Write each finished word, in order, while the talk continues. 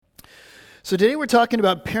So today we're talking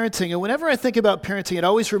about parenting, and whenever I think about parenting, it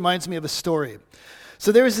always reminds me of a story.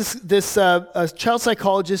 So there was this a child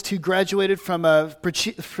psychologist who graduated from a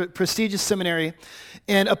prestigious seminary,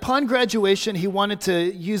 and upon graduation, he wanted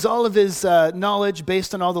to use all of his knowledge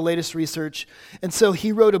based on all the latest research, and so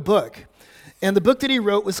he wrote a book. And the book that he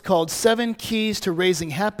wrote was called 7 Keys to Raising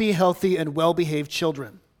Happy, Healthy, and Well-Behaved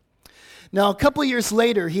Children. Now, a couple years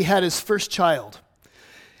later, he had his first child.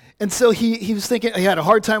 And so he was thinking, he had a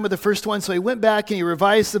hard time with the first one, so he went back and he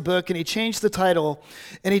revised the book and he changed the title.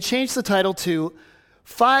 And he changed the title to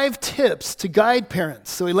 5 Tips to Guide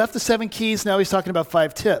Parents. So he left the 7 keys, now he's talking about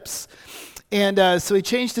 5 tips. And so he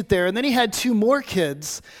changed it there. And then he had 2 more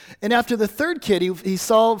kids. And after the third kid, he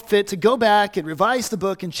saw fit to go back and revise the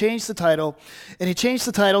book and change the title. And he changed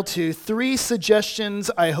the title to 3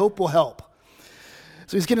 Suggestions I Hope Will Help.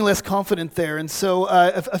 So he's getting less confident there. And so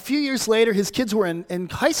a few years later, his kids were in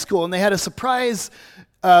high school, and they had a surprise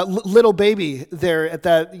little baby there at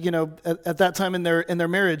that time in their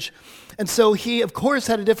marriage. And so he, of course,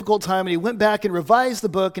 had a difficult time, and he went back and revised the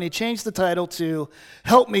book, and he changed the title to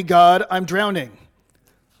Help Me, God, I'm Drowning.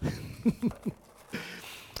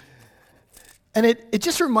 And it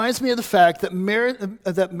just reminds me of the fact that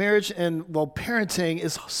marriage and, parenting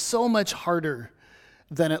is so much harder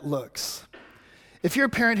than it looks. If you're a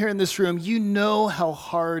parent here in this room, you know how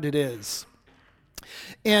hard it is.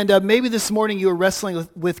 And maybe this morning you were wrestling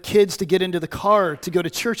with kids to get into the car to go to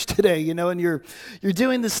church today, and you're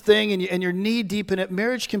doing this thing and you're knee deep in it.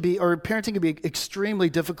 Parenting can be extremely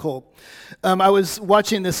difficult. I was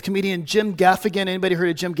watching this comedian, Jim Gaffigan. Anybody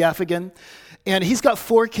heard of Jim Gaffigan? And he's got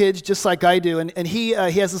 4 kids just like I do. And he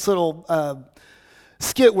has this little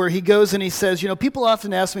skit where he goes and he says, people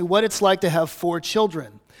often ask me what it's like to have 4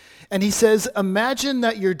 children. And he says, imagine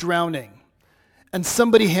that you're drowning and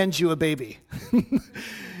somebody hands you a baby.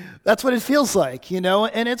 That's what it feels like, and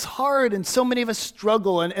it's hard, and so many of us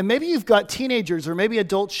struggle. And maybe you've got teenagers or maybe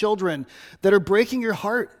adult children that are breaking your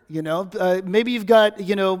heart, Maybe you've got,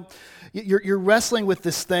 you're wrestling with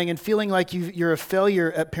this thing and feeling like you're a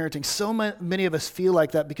failure at parenting. So many of us feel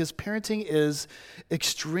like that because parenting is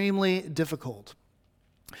extremely difficult.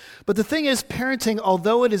 But the thing is, parenting,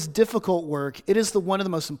 although it is difficult work, it is one of the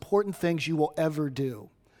most important things you will ever do.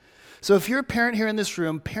 So if you're a parent here in this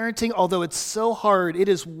room, parenting, although it's so hard, it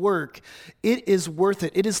is work, it is worth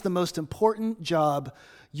it. It is the most important job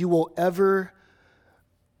you will ever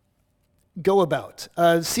go about.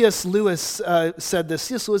 C.S. Lewis said this.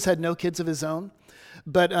 C.S. Lewis had no kids of his own,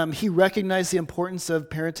 but he recognized the importance of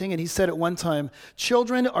parenting, and he said at one time,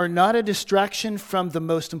 children are not a distraction from the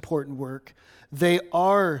most important work. They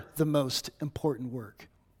are the most important work.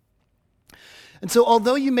 And so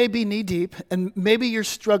although you may be knee-deep, and maybe you're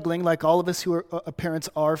struggling like all of us who are parents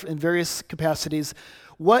are in various capacities,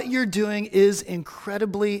 what you're doing is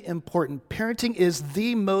incredibly important. Parenting is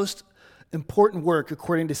the most important work,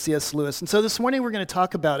 according to C.S. Lewis. And so this morning we're going to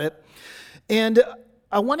talk about it. And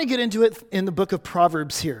I want to get into it in the book of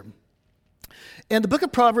Proverbs here. And the book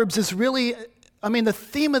of Proverbs is really... the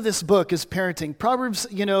theme of this book is parenting. Proverbs,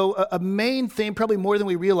 a main theme, probably more than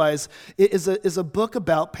we realize, is a book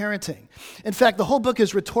about parenting. In fact, the whole book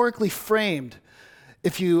is rhetorically framed.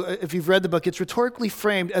 If you've read the book, it's rhetorically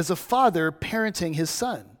framed as a father parenting his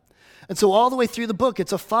son. And so all the way through the book,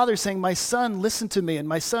 it's a father saying, my son, listen to me, and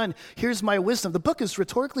my son, here's my wisdom. The book is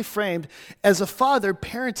rhetorically framed as a father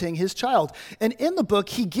parenting his child. And in the book,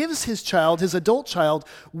 he gives his adult child,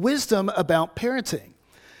 wisdom about parenting.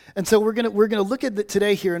 And so we're gonna look at it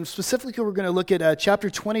today here, and specifically we're going to look at chapter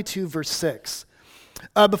 22, verse 6.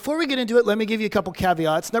 Before we get into it, let me give you a couple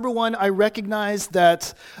caveats. Number one, I recognize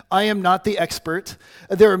that I am not the expert.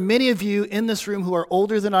 There are many of you in this room who are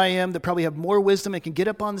older than I am that probably have more wisdom and can get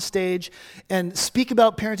up on the stage and speak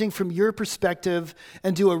about parenting from your perspective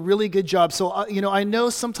and do a really good job. So, I know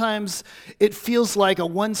sometimes it feels like a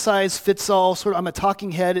one-size-fits-all, I'm a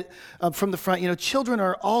talking head from the front. Children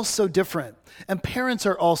are all so different. And parents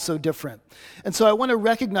are also different. And so I want to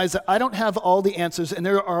recognize that I don't have all the answers, and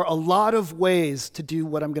there are a lot of ways to do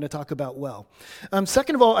what I'm going to talk about well.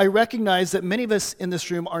 Second of all, I recognize that many of us in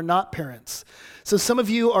this room are not parents. So some of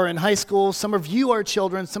you are in high school, some of you are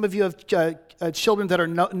children, some of you have children that are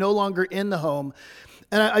no longer in the home.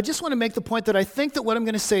 And I just want to make the point that I think that what I'm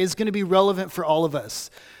going to say is going to be relevant for all of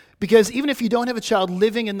us. Because even if you don't have a child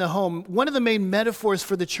living in the home, one of the main metaphors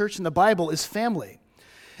for the church in the Bible is family.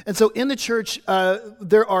 And so in the church,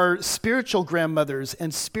 there are spiritual grandmothers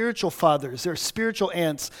and spiritual fathers. There are spiritual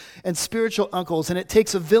aunts and spiritual uncles, and it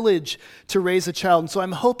takes a village to raise a child. And so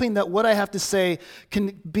I'm hoping that what I have to say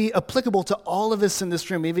can be applicable to all of us in this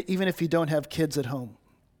room, even if you don't have kids at home.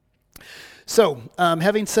 So,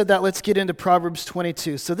 having said that, let's get into Proverbs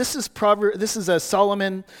 22. So this is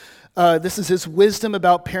Solomon. This is his wisdom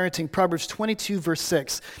about parenting, Proverbs 22, verse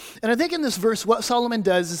 6. And I think in this verse, what Solomon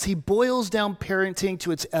does is he boils down parenting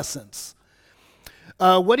to its essence.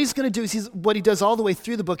 What he's going to do is what he does all the way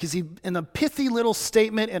through the book is in a pithy little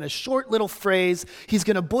statement, in a short little phrase, he's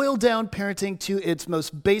going to boil down parenting to its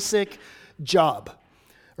most basic job.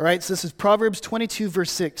 All right, so this is Proverbs 22, verse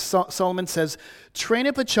 6. Solomon says, "Train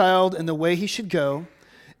up a child in the way he should go,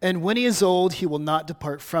 and when he is old, he will not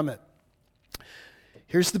depart from it."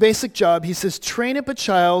 Here's the basic job. He says, train up a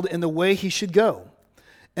child in the way he should go,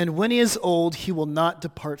 and when he is old, he will not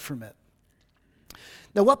depart from it.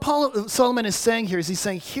 Now, what Solomon is saying here is he's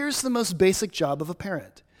saying, here's the most basic job of a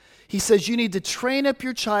parent. He says, you need to train up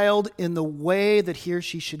your child in the way that he or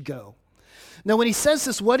she should go. Now, when he says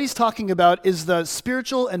this, what he's talking about is the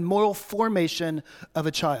spiritual and moral formation of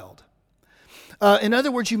a child. In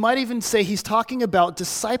other words, you might even say he's talking about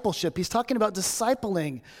discipleship. He's talking about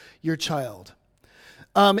discipling your child.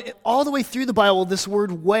 All the way through the Bible, this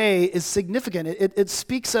word way is significant. It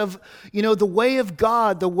speaks of, the way of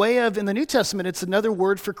God, the way of, in the New Testament, it's another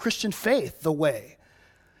word for Christian faith, the way.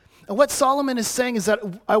 And what Solomon is saying is that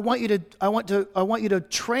I want you to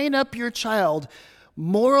train up your child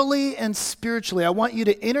morally and spiritually. I want you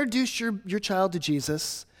to introduce your child to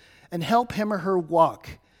Jesus and help him or her walk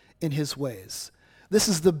in his ways. This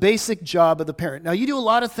is the basic job of the parent. Now, you do a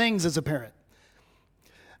lot of things as a parent.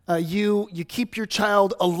 You keep your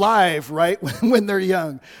child alive, right, when they're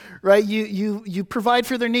young, right? You provide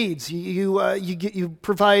for their needs. You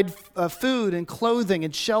provide food and clothing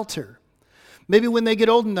and shelter. Maybe when they get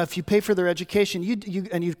old enough, you pay for their education.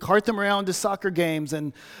 You cart them around to soccer games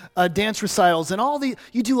and dance recitals and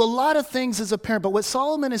you do a lot of things as a parent. But what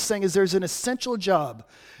Solomon is saying is there's an essential job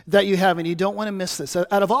that you have, and you don't want to miss this.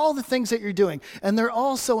 Out of all the things that you're doing, and they're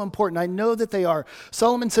all so important, I know that they are,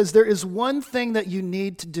 Solomon says there is one thing that you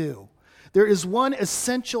need to do. There is one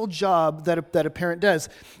essential job that a parent does,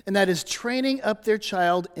 and that is training up their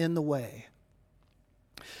child in the way.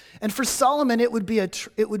 And for Solomon, it would be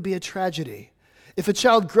a tragedy. If a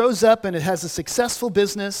child grows up and it has a successful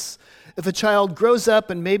business, if a child grows up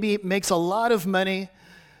and maybe makes a lot of money,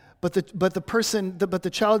 but the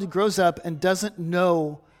child grows up and doesn't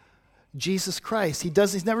know Jesus Christ.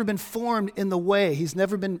 He's never been formed in the way. He's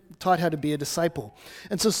never been taught how to be a disciple.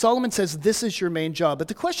 And so Solomon says this is your main job. But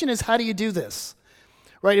the question is, how do you do this?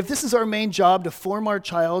 Right? If this is our main job, to form our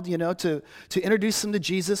child, to introduce them to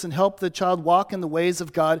Jesus and help the child walk in the ways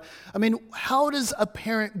of God, how does a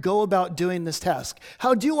parent go about doing this task?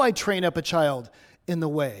 How do I train up a child in the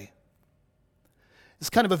way? It's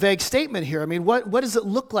kind of a vague statement here. What does it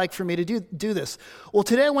look like for me to do this? Well,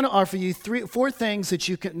 today I want to offer you four things that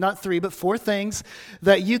you can, not three, but four things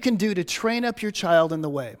that you can do to train up your child in the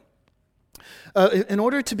way. In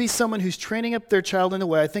order to be someone who's training up their child in the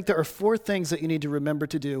way, I think there are four things that you need to remember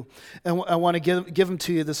to do, and I want to give them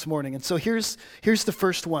to you this morning. And so here's the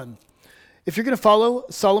first one. If you're going to follow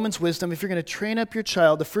Solomon's wisdom, if you're going to train up your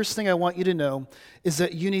child, the first thing I want you to know is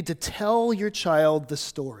that you need to tell your child the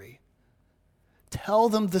story. Tell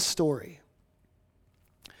them the story.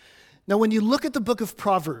 Now, when you look at the book of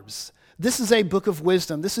Proverbs, this is a book of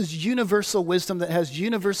wisdom. This is universal wisdom that has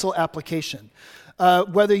universal application.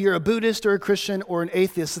 Whether you're a Buddhist or a Christian or an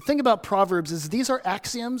atheist, the thing about Proverbs is these are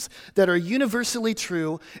axioms that are universally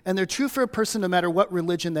true, and they're true for a person no matter what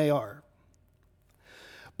religion they are.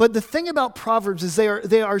 But the thing about Proverbs is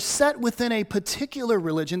they are set within a particular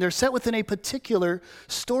religion. They're set within a particular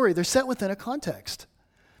story. They're set within a context.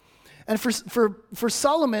 And for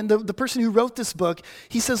Solomon, the person who wrote this book,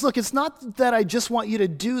 he says, look, it's not that I just want you to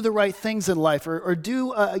do the right things in life or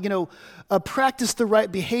practice the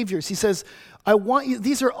right behaviors. He says, I want you,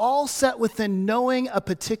 these are all set within knowing a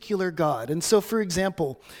particular God. And so, for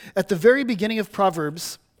example, at the very beginning of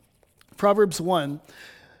Proverbs 1,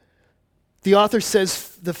 the author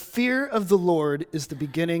says, the fear of the Lord is the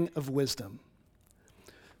beginning of wisdom.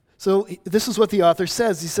 So this is what the author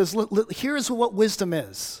says. He says, look, here's what wisdom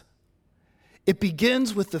is. It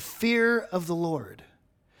begins with the fear of the Lord.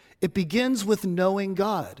 It begins with knowing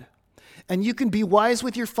God. And you can be wise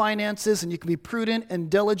with your finances, and you can be prudent and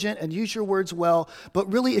diligent and use your words well.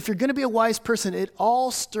 But really, if you're going to be a wise person, it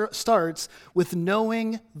all starts with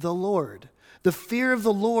knowing the Lord. The fear of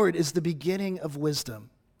the Lord is the beginning of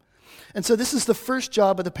wisdom. And so this is the first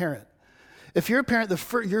job of the parent. If you're a parent,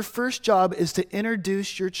 your first job is to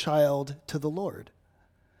introduce your child to the Lord.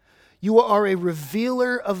 You are a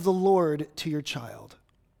revealer of the Lord to your child.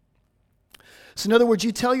 So in other words,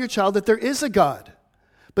 you tell your child that there is a God,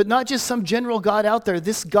 but not just some general God out there.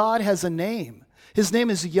 This God has a name. His name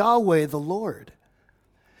is Yahweh, the Lord.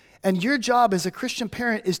 And your job as a Christian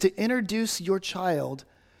parent is to introduce your child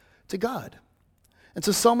to God. And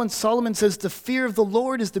so Solomon says, the fear of the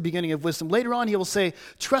Lord is the beginning of wisdom. Later on, he will say,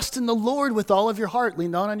 trust in the Lord with all of your heart.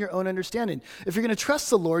 Lean not on your own understanding. If you're going to trust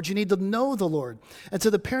the Lord, you need to know the Lord. And so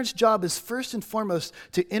the parent's job is first and foremost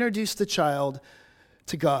to introduce the child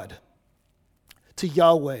to God, to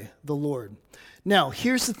Yahweh, the Lord. Now,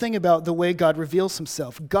 here's the thing about the way God reveals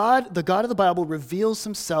himself. God, the God of the Bible, reveals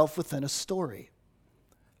himself within a story.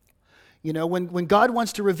 You know, when God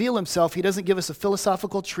wants to reveal himself, he doesn't give us a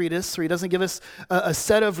philosophical treatise, or he doesn't give us a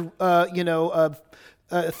set of,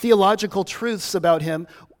 theological truths about him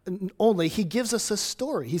only. He gives us a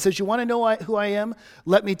story. He says, you want to know who I am?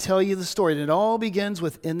 Let me tell you the story. And it all begins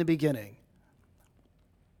with in the beginning.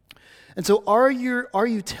 And so are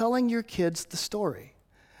you telling your kids the story?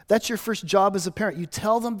 That's your first job as a parent. You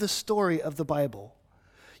tell them the story of the Bible.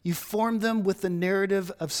 You form them with the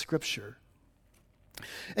narrative of Scripture.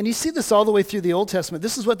 And you see this all the way through the Old Testament.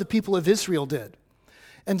 This is what the people of Israel did.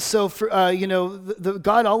 And so,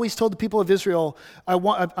 God always told the people of Israel,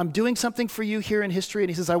 I'm doing something for you here in history. And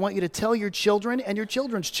he says, I want you to tell your children and your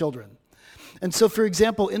children's children. And so, for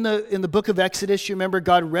example, in the book of Exodus, you remember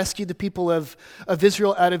God rescued the people of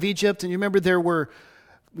Israel out of Egypt. And you remember there were,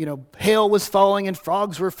 hail was falling and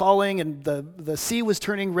frogs were falling and the sea was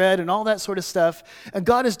turning red and all that sort of stuff. And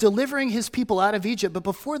God is delivering his people out of Egypt. But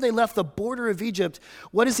before they left the border of Egypt,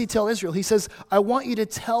 what does he tell Israel? He says, I want you to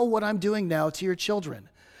tell what I'm doing now to your children.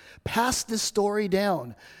 Pass this story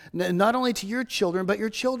down, not only to your children, but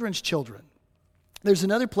your children's children. There's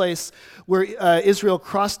another place where Israel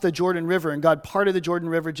crossed the Jordan River, and God parted the Jordan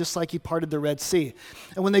River just like he parted the Red Sea.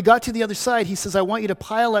 And when they got to the other side, he says, I want you to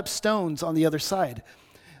pile up stones on the other side.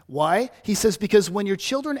 Why? He says, because when your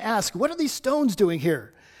children ask, what are these stones doing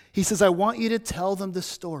here? He says, I want you to tell them the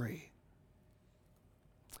story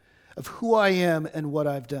of who I am and what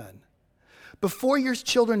I've done. Before your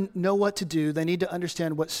children know what to do, they need to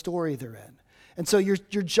understand what story they're in. And so your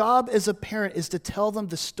job as a parent is to tell them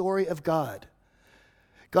the story of God.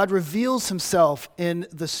 God reveals himself in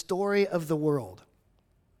the story of the world.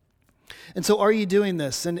 And so are you doing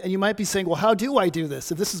this? And you might be saying, well, how do I do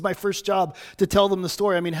this? If this is my first job to tell them the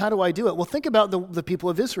story, how do I do it? Well, think about the people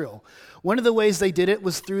of Israel. One of the ways they did it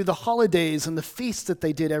was through the holidays and the feasts that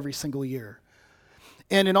they did every single year.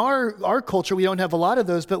 And in our culture, we don't have a lot of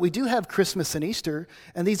those, but we do have Christmas and Easter,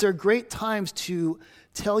 and these are great times to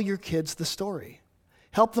tell your kids the story.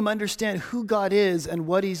 Help them understand who God is and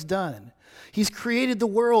what he's done. He's created the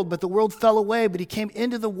world, but the world fell away, but he came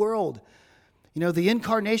into the world. The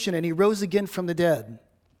incarnation, and he rose again from the dead.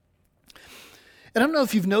 And I don't know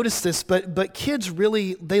if you've noticed this, but kids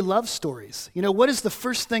really, they love stories. What is the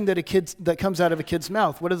first thing that comes out of a kid's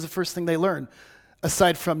mouth? What is the first thing they learn?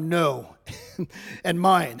 Aside from no and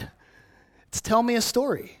mine. It's tell me a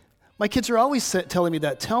story. My kids are always telling me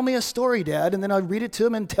that. Tell me a story, Dad. And then I read it to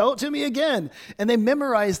them and tell it to me again. And they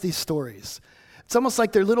memorize these stories. It's almost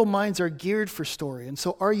like their little minds are geared for story. And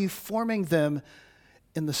so are you forming them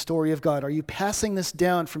in the story of God? Are you passing this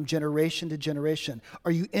down from generation to generation?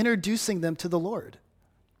 Are you introducing them to the Lord?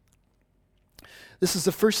 This is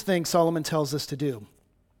the first thing Solomon tells us to do.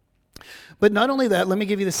 But not only that, let me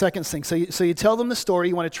give you the second thing. So you tell them the story.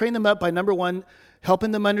 You want to train them up by, number one, helping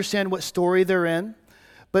them understand what story they're in.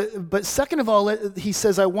 But second of all, he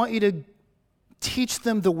says, I want you to teach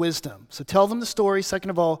them the wisdom. So tell them the story. Second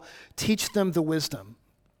of all, teach them the wisdom.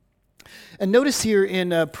 And notice here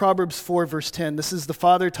in Proverbs 4, verse 10, this is the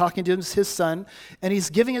father talking to his son, and he's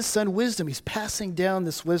giving his son wisdom. He's passing down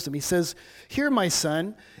this wisdom. He says, hear, my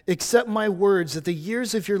son, accept my words, that the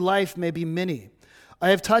years of your life may be many. I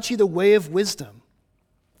have taught you the way of wisdom.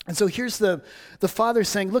 And so here's the father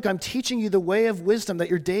saying, look, I'm teaching you the way of wisdom, that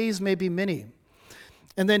your days may be many.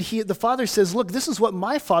 And then the father says, look, this is what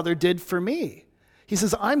my father did for me. He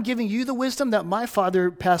says, I'm giving you the wisdom that my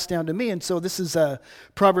father passed down to me. And so this is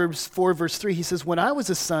Proverbs 4, verse 3. He says, when I was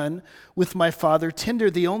a son with my father, tender,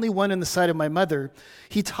 the only one in the sight of my mother,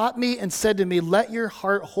 he taught me and said to me, let your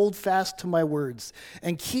heart hold fast to my words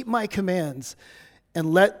and keep my commands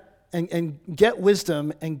and get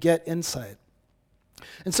wisdom and get insight.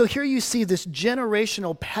 And so here you see this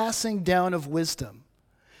generational passing down of wisdom.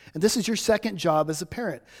 And this is your second job as a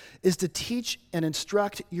parent, is to teach and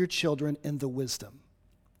instruct your children in the wisdom.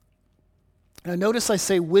 Now notice I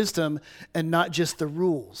say wisdom and not just the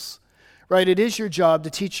rules, right? It is your job to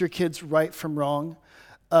teach your kids right from wrong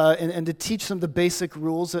and to teach them the basic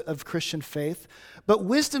rules of Christian faith. But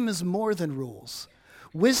wisdom is more than rules.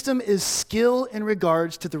 Wisdom is skill in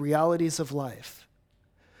regards to the realities of life.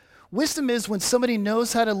 Wisdom is when somebody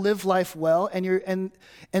knows how to live life well and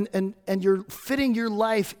you're fitting your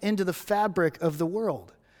life into the fabric of the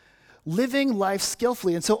world. living life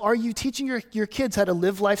skillfully. And so are you teaching your kids how to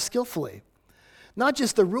live life skillfully? Not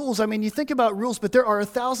just the rules. I mean, you think about rules, but there are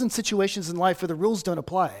 1,000 situations in life where the rules don't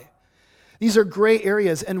apply. These are gray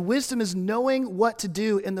areas, and wisdom is knowing what to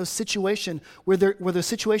do in those situations where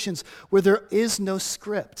there is no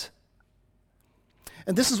script.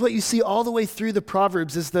 And this is what you see all the way through the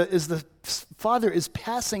Proverbs, is the father is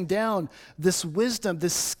passing down this wisdom,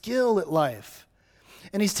 this skill at life.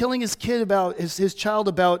 And he's telling his child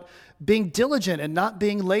about being diligent and not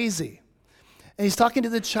being lazy. And he's talking to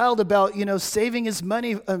the child about, saving his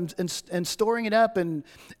money and storing it up and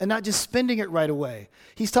not just spending it right away.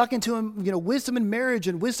 He's talking to him, wisdom in marriage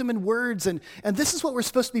and wisdom in words. And this is what we're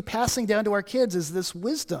supposed to be passing down to our kids, is this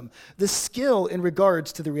wisdom, this skill in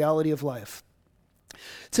regards to the reality of life.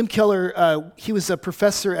 Tim Keller, he was a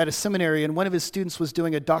professor at a seminary, and one of his students was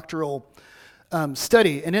doing a doctoral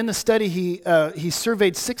study. And in the study, he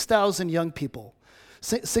surveyed 6,000 young people,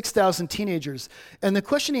 6,000 teenagers. And the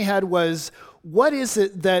question he had was, what is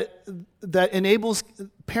it that enables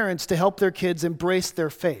parents to help their kids embrace their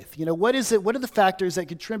faith? What is it? What are the factors that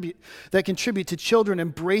contribute to children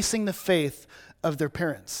embracing the faith of their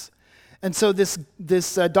parents? And so this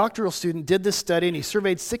doctoral student did this study, and he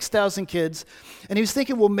surveyed 6,000 kids, and he was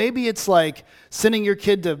thinking, well, maybe it's like sending your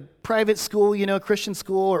kid to private school, Christian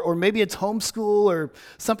school, or maybe it's homeschool or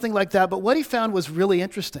something like that. But what he found was really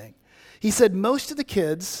interesting. He said most of the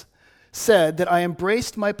kids said that I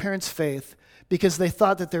embraced my parents' faith because they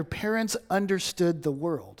thought that their parents understood the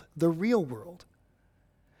world, the real world.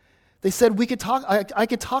 They said I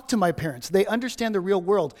could talk to my parents. They understand the real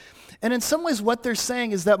world. And in some ways, what they're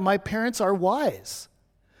saying is that my parents are wise.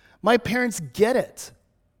 My parents get it.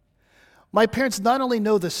 My parents not only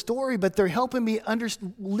know the story, but they're helping me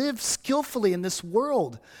live skillfully in this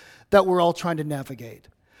world that we're all trying to navigate.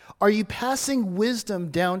 Are you passing wisdom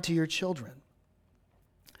down to your children?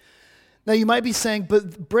 Now, you might be saying,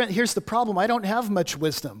 but Brent, here's the problem. I don't have much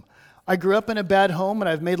wisdom. I grew up in a bad home, and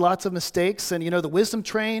I've made lots of mistakes, and the wisdom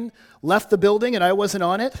train left the building, and I wasn't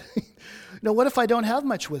on it. What if I don't have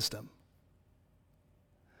much wisdom?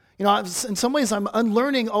 In some ways, I'm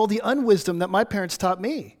unlearning all the unwisdom that my parents taught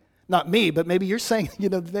me. Not me, but maybe you're saying,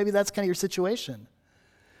 maybe that's kind of your situation.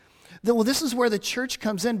 Well, this is where the church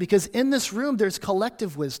comes in, because in this room, there's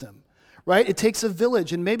collective wisdom, right? It takes a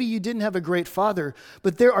village, and maybe you didn't have a great father,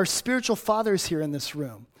 but there are spiritual fathers here in this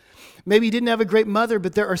room. Maybe you didn't have a great mother,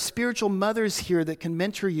 but there are spiritual mothers here that can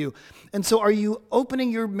mentor you. And so are you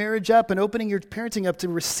opening your marriage up and opening your parenting up to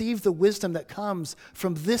receive the wisdom that comes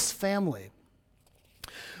from this family?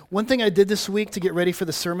 One thing I did this week to get ready for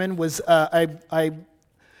the sermon was I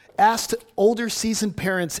asked older seasoned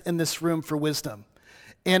parents in this room for wisdom.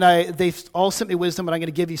 And they've all sent me wisdom, and I'm going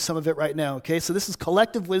to give you some of it right now, okay? So this is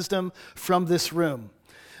collective wisdom from this room.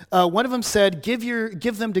 One of them said, give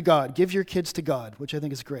them to God. Give your kids to God, which I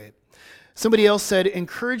think is great. Somebody else said,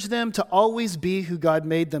 encourage them to always be who God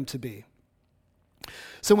made them to be.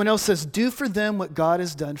 Someone else says, do for them what God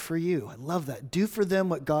has done for you. I love that. Do for them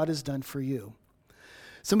what God has done for you.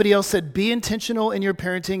 Somebody else said, be intentional in your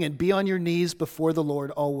parenting and be on your knees before the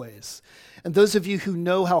Lord always. And those of you who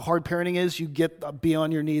know how hard parenting is, you get be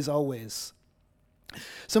on your knees always.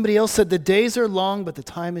 Somebody else said, the days are long, but the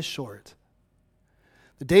time is short.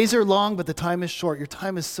 The days are long, but the time is short. Your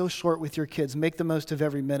time is so short with your kids. Make the most of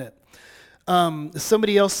every minute.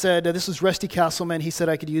 Somebody else said, this was Rusty Castleman. He said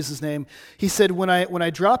I could use his name. He said, when I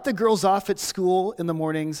drop the girls off at school in the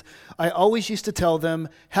mornings, I always used to tell them,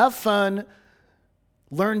 have fun,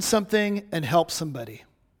 learn something, and help somebody.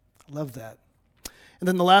 I love that. And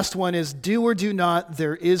then the last one is, do or do not,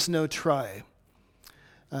 there is no try.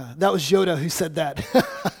 That was Yoda who said that.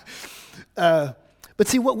 But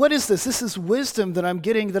see, what is this? This is wisdom that I'm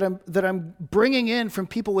getting, that I'm bringing in from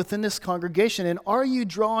people within this congregation. And are you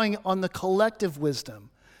drawing on the collective wisdom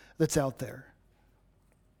that's out there?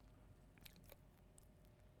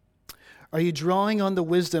 Are you drawing on the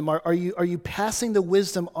wisdom? Are you passing the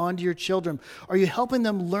wisdom on to your children? Are you helping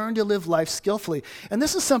them learn to live life skillfully? And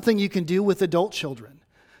this is something you can do with adult children.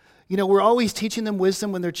 We're always teaching them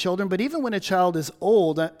wisdom when they're children, but even when a child is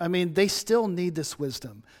old, they still need this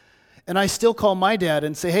wisdom. And I still call my dad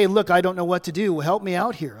and say, hey, look, I don't know what to do. Help me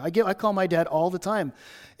out here. I call my dad all the time.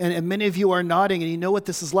 And many of you are nodding and you know what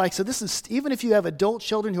this is like. So this is, even if you have adult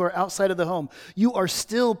children who are outside of the home, you are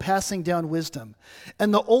still passing down wisdom.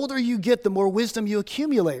 And the older you get, the more wisdom you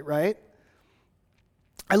accumulate, right?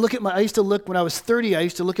 When I used to look at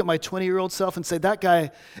my 20-year-old self and say, that guy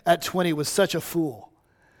at 20 was such a fool.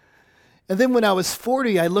 And then when I was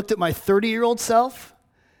 40, I looked at my 30-year-old self,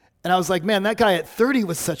 and I was like, man, that guy at 30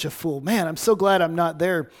 was such a fool. Man, I'm so glad I'm not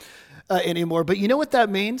there anymore. But you know what that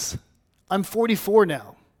means? I'm 44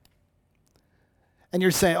 now. And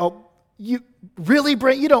you're saying, oh, you really,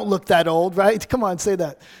 Brent? You don't look that old, right? Come on, say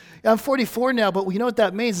that. I'm 44 now, but you know what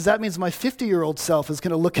that means? Is that means my 50-year-old self is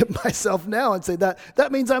going to look at myself now and say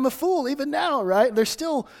that means I'm a fool even now, right? There's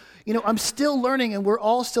still, I'm still learning, and we're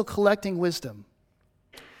all still collecting wisdom.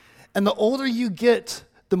 And the older you get,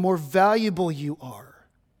 the more valuable you are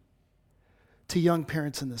to young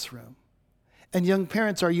parents in this room. And young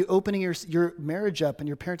parents, are you opening your marriage up and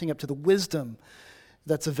your parenting up to the wisdom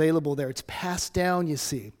that's available there? It's passed down, you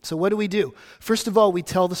see. So what do? First of all, we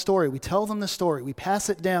tell the story. We tell them the story. We pass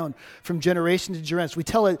it down from generation to generation. We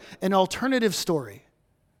tell an alternative story.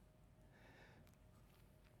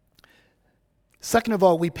 Second of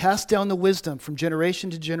all, we pass down the wisdom from generation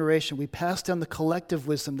to generation. We pass down the collective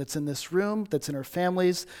wisdom that's in this room, that's in our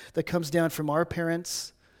families, that comes down from our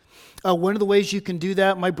parents. One of the ways you can do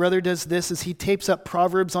that, my brother does this, is he tapes up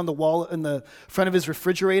Proverbs on the wall in the front of his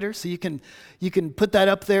refrigerator. So you can put that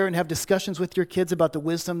up there and have discussions with your kids about the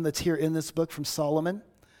wisdom that's here in this book from Solomon.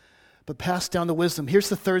 But pass down the wisdom. Here's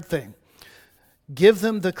the third thing. Give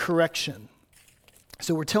them the correction.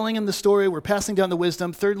 So we're telling them the story, we're passing down the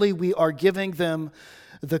wisdom. Thirdly, we are giving them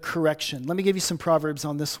the correction. Let me give you some Proverbs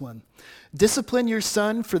on this one. Discipline your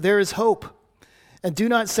son, for there is hope, and do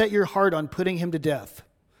not set your heart on putting him to death.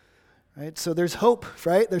 Right? So there's hope,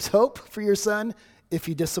 right? There's hope for your son if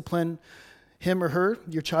you discipline him or her,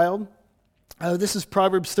 your child. This is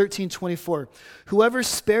Proverbs 13:24. Whoever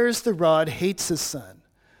spares the rod hates his son,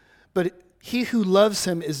 but he who loves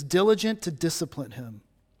him is diligent to discipline him.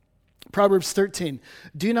 Proverbs 13,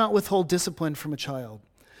 do not withhold discipline from a child.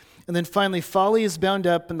 And then finally, folly is bound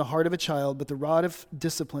up in the heart of a child, but the rod of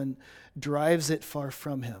discipline drives it far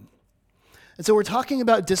from him. And so we're talking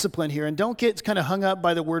about discipline here, and don't get kind of hung up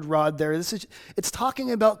by the word rod there. It's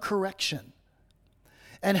talking about correction.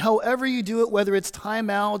 And however you do it, whether it's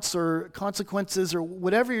timeouts or consequences or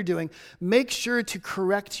whatever you're doing, make sure to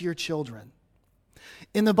correct your children.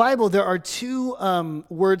 In the Bible, there are two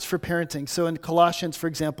words for parenting. So in Colossians, for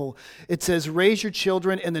example, it says, raise your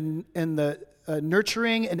children in the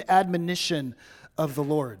nurturing and admonition of the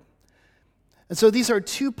Lord. And so these are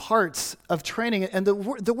two parts of training. And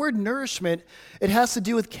the word nourishment, it has to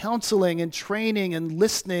do with counseling and training and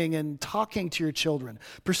listening and talking to your children,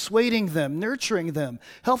 persuading them, nurturing them,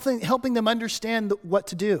 helping them understand what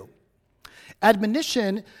to do.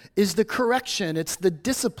 Admonition is the correction. It's the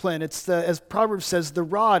discipline. It's the, as Proverbs says, the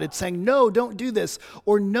rod. It's saying, no, don't do this,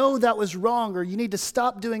 or no, that was wrong, or you need to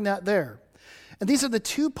stop doing that there. And these are the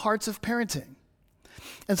two parts of parenting.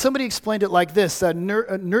 And somebody explained it like this.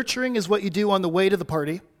 Nurturing is what you do on the way to the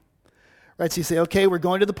party. Right? So you say, okay, we're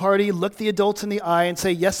going to the party. Look the adults in the eye and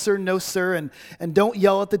say, yes, sir, no, sir, and don't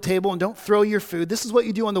yell at the table and don't throw your food. This is what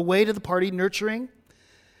you do on the way to the party, nurturing.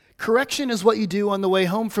 Correction is what you do on the way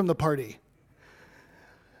home from the party.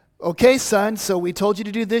 Okay, son, so we told you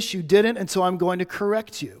to do this, you didn't, and so I'm going to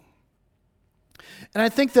correct you. And I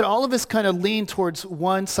think that all of us kind of lean towards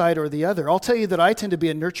one side or the other. I'll tell you that I tend to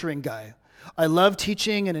be a nurturing guy. I love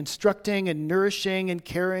teaching and instructing and nourishing and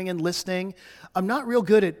caring and listening. I'm not real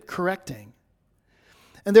good at correcting.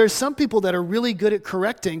 And there are some people that are really good at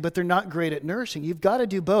correcting, but they're not great at nourishing. You've got to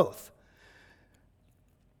do both.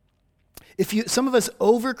 Some of us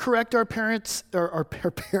overcorrect our parents, or our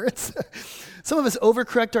parents, some of us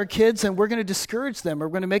overcorrect our kids, and we're going to discourage them, or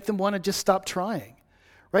we're going to make them want to just stop trying.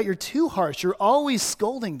 Right? You're too harsh. You're always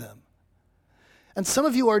scolding them. And some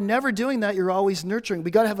of you are never doing that. You're always nurturing.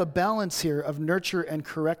 We got to have a balance here of nurture and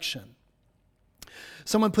correction.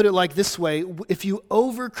 Someone put it like this way: if you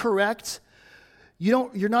overcorrect,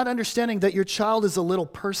 you're not understanding that your child is a little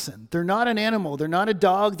person. They're not an animal. They're not a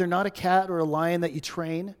dog. They're not a cat or a lion that you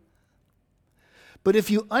train. But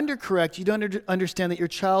if you undercorrect, you don't understand that your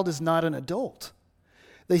child is not an adult.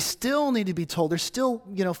 They still need to be told. There's still,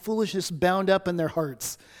 foolishness bound up in their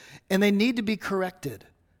hearts, and they need to be corrected.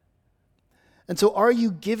 And so are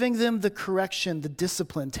you giving them the correction, the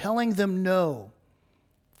discipline, telling them no?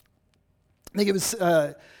 I think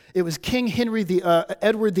it was King Henry,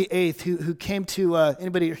 Edward VIII, who came to,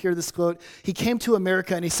 anybody hear this quote? He came to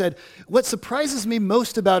America and he said, what surprises me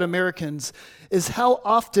most about Americans is how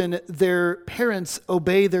often their parents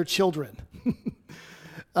obey their children.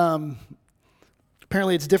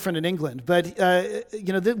 Apparently it's different in England, but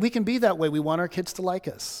we can be that way. We want our kids to like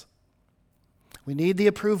us. We need the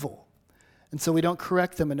approval. And so we don't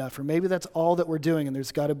correct them enough, or maybe that's all that we're doing, and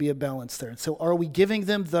there's got to be a balance there. And so are we giving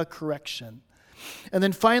them the correction? And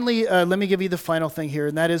then finally, let me give you the final thing here,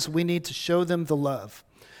 and that is we need to show them the love,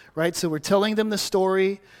 right? So we're telling them the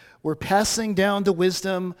story, we're passing down the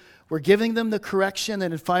wisdom, we're giving them the correction,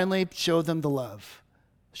 and then finally show them the love.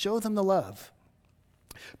 Show them the love.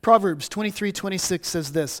 Proverbs 23:26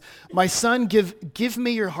 says this, "My son, give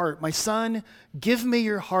me your heart. My son, give me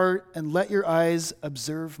your heart and let your eyes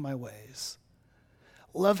observe my ways."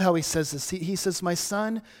 Love how he says this. He says, "My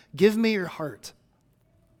son, give me your heart."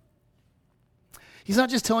 He's not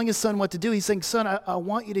just telling his son what to do. He's saying, "Son, I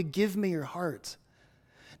want you to give me your heart."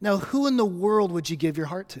 Now, who in the world would you give your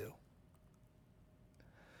heart to?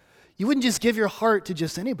 You wouldn't just give your heart to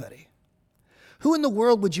just anybody. Who in the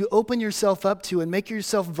world would you open yourself up to and make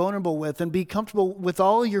yourself vulnerable with and be comfortable with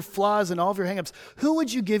all your flaws and all of your hangups? Who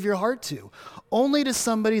would you give your heart to? Only to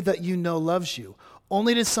somebody that you know loves you.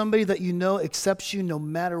 Only to somebody that you know accepts you no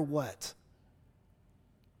matter what.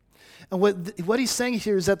 And what he's saying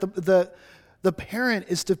here is that the parent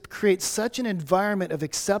is to create such an environment of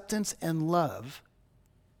acceptance and love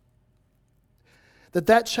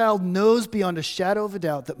that child knows beyond a shadow of a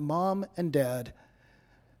doubt that mom and dad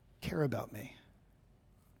care about me.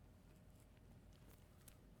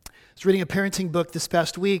 I was reading a parenting book this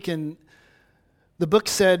past week, and the book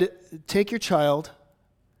said, take your child,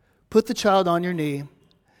 put the child on your knee,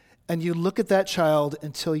 and you look at that child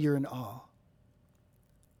until you're in awe.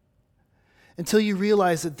 Until you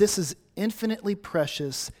realize that this is infinitely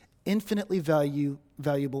precious, infinitely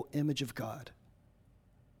valuable image of God.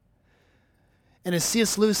 And as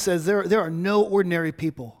C.S. Lewis says, there are no ordinary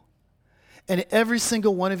people. And every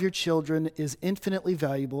single one of your children is infinitely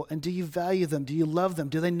valuable. And do you value them? Do you love them?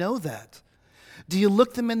 Do they know that? Do you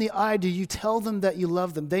look them in the eye? Do you tell them that you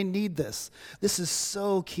love them? They need this. This is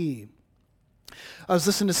so key. I was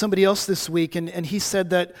listening to somebody else this week, and he said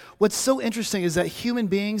that what's so interesting is that human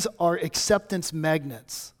beings are acceptance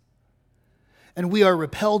magnets. And we are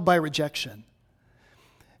repelled by rejection.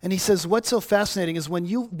 And he says, what's so fascinating is when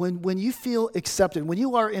you feel accepted, when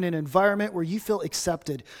you are in an environment where you feel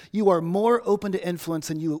accepted, you are more open to influence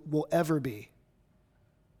than you will ever be.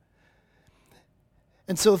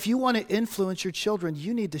 And so if you want to influence your children,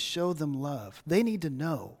 you need to show them love. They need to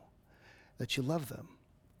know that you love them.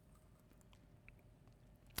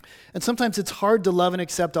 And sometimes it's hard to love and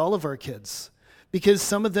accept all of our kids because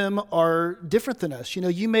some of them are different than us. You know,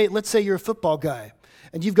 let's say you're a football guy.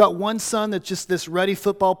 And you've got one son that's just this ruddy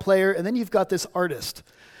football player, and then you've got this artist,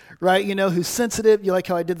 right? You know, who's sensitive. You like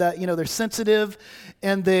how I did that? You know, they're sensitive,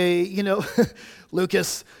 and they, you know,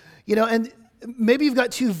 Lucas, you know, and maybe you've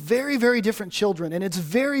got two very, very different children, and it's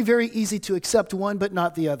very, very easy to accept one but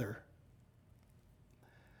not the other.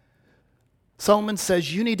 Solomon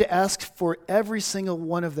says you need to ask for every single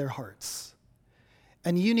one of their hearts.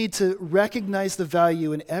 And you need to recognize the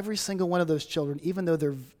value in every single one of those children, even though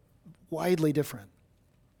they're widely different.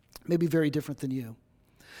 Maybe very different than you.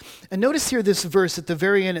 And notice here this verse at the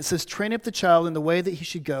very end, it says, train up the child in the way that he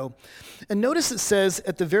should go. And notice it says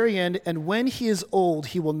at the very end, and when he is old,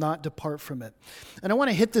 he will not depart from it. And I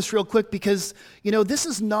want to hit this real quick because, you know, this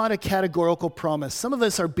is not a categorical promise. Some of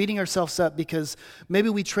us are beating ourselves up because maybe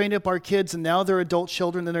we trained up our kids and now they're adult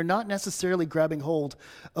children and they're not necessarily grabbing hold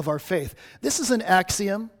of our faith. This is an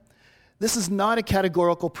axiom. This is not a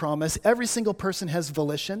categorical promise. Every single person has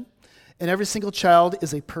volition. And every single child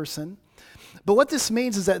is a person. But what this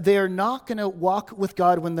means is that they are not going to walk with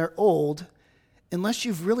God when they're old unless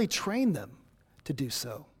you've really trained them to do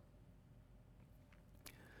so.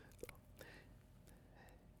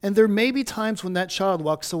 And there may be times when that child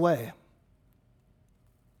walks away.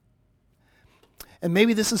 And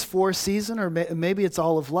maybe this is for a season or maybe it's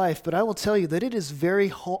all of life, but I will tell you that it is very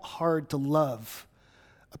hard to love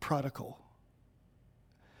a prodigal.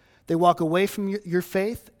 They walk away from your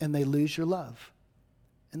faith and they lose your love.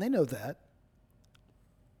 And they know that.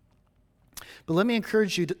 But let me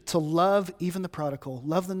encourage you to love even the prodigal.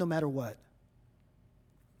 Love them no matter what.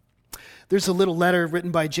 There's a little letter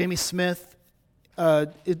written by Jamie Smith,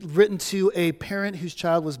 written to a parent whose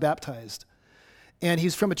child was baptized. And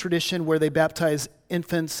he's from a tradition where they baptize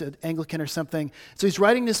infants at Anglican or something. So he's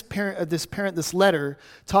writing this parent this letter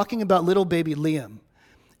talking about little baby Liam.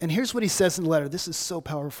 And here's what he says in the letter. This is so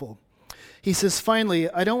powerful. He says, finally,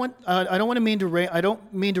 I don't mean to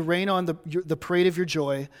rain on the parade of your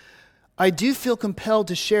joy. I do feel compelled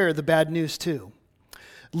to share the bad news too.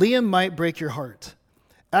 Liam might break your heart.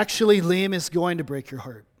 Actually, Liam is going to break your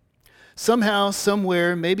heart. Somehow,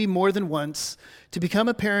 somewhere, maybe more than once, to become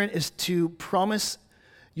a parent is to promise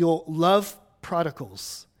you'll love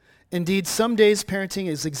prodigals. Indeed, some days parenting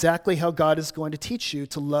is exactly how God is going to teach you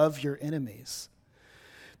to love your enemies.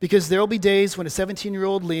 Because there will be days when a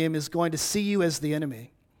 17-year-old Liam is going to see you as the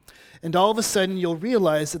enemy. And all of a sudden, you'll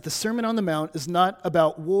realize that the Sermon on the Mount is not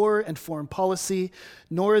about war and foreign policy,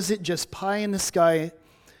 nor is it just pie in the sky.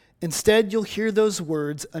 Instead, you'll hear those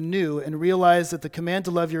words anew and realize that the command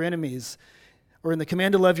to love your enemies or in the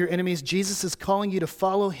command to love your enemies, Jesus is calling you to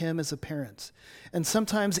follow him as a parent. And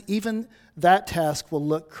sometimes even that task will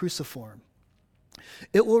look cruciform.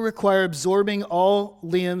 It will require absorbing all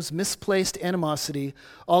Liam's misplaced animosity,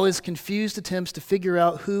 all his confused attempts to figure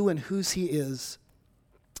out who and whose he is.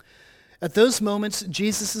 At those moments,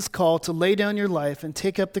 Jesus' call to lay down your life and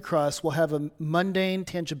take up the cross will have a mundane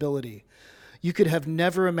tangibility you could have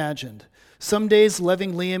never imagined. Some days,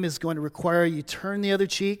 loving Liam is going to require you turn the other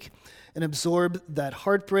cheek and absorb that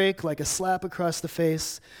heartbreak like a slap across the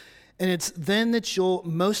face. And it's then that you'll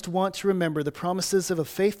most want to remember the promises of a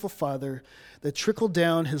faithful father that trickled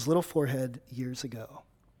down his little forehead years ago.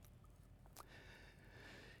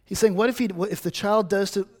 He's saying, what if the child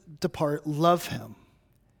does depart, love him,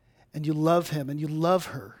 and you love him, and you love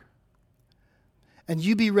her, and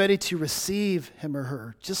you be ready to receive him or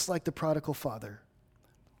her, just like the prodigal father.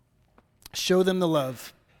 Show them the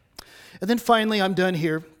love. And then finally, I'm done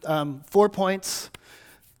here. 4 points.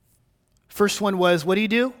 First one was, what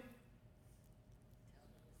do?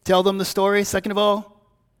 Tell them the story. Second of all,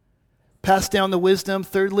 pass down the wisdom.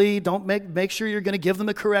 Thirdly, don't make sure you're going to give them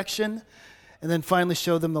a correction. And then finally,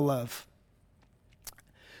 show them the love.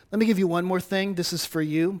 Let me give you one more thing. This is for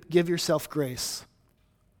you. Give yourself grace.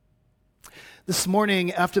 This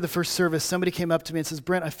morning, after the first service, somebody came up to me and says,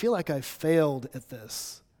 Brent, I feel like I failed at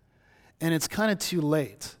this. And it's kind of too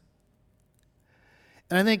late.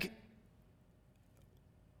 And I think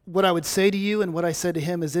what I would say to you and what I said to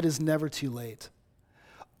him is it is never too late.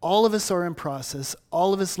 All of us are in process.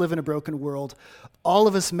 All of us live in a broken world. All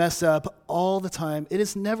of us mess up all the time. It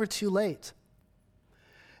is never too late.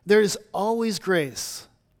 There is always grace.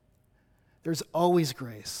 There's always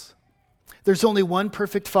grace. There's only one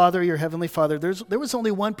perfect Father, your Heavenly Father. There was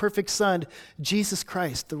only one perfect Son, Jesus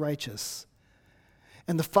Christ, the righteous.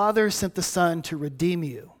 And the Father sent the Son to redeem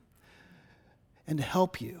you and to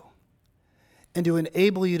help you and to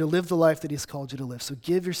enable you to live the life that he's called you to live. So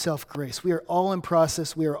give yourself grace. We are all in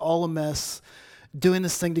process. We are all a mess doing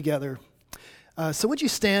this thing together. So would you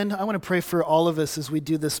stand? I want to pray for all of us as we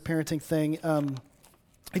do this parenting thing.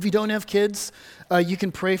 If you don't have kids, you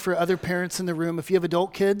can pray for other parents in the room. If you have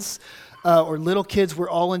adult kids or little kids, we're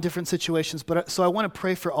all in different situations. So I want to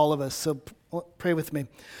pray for all of us. So pray with me.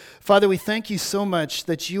 Father, we thank you so much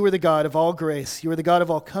that you are the God of all grace. You are the God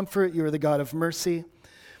of all comfort. You are the God of mercy.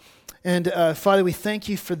 And Father, we thank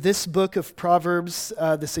you for this book of Proverbs,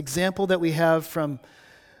 this example that we have from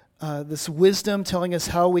this wisdom telling us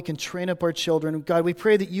how we can train up our children. God, we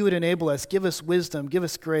pray that you would enable us, give us wisdom, give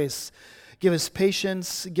us grace, give us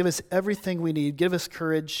patience, give us everything we need, give us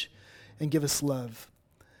courage, and give us love.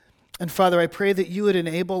 And Father, I pray that you would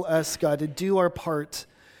enable us, God, to do our part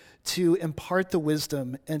to impart the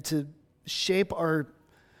wisdom and to shape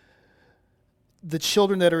the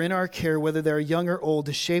children that are in our care, whether they're young or old,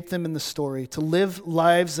 to shape them in the story, to live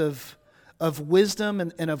lives of wisdom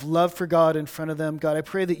and of love for God in front of them. God, I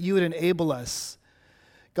pray that you would enable us.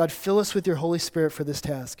 God, fill us with your Holy Spirit for this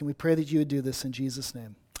task, and we pray that you would do this in Jesus'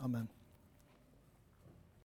 name. Amen.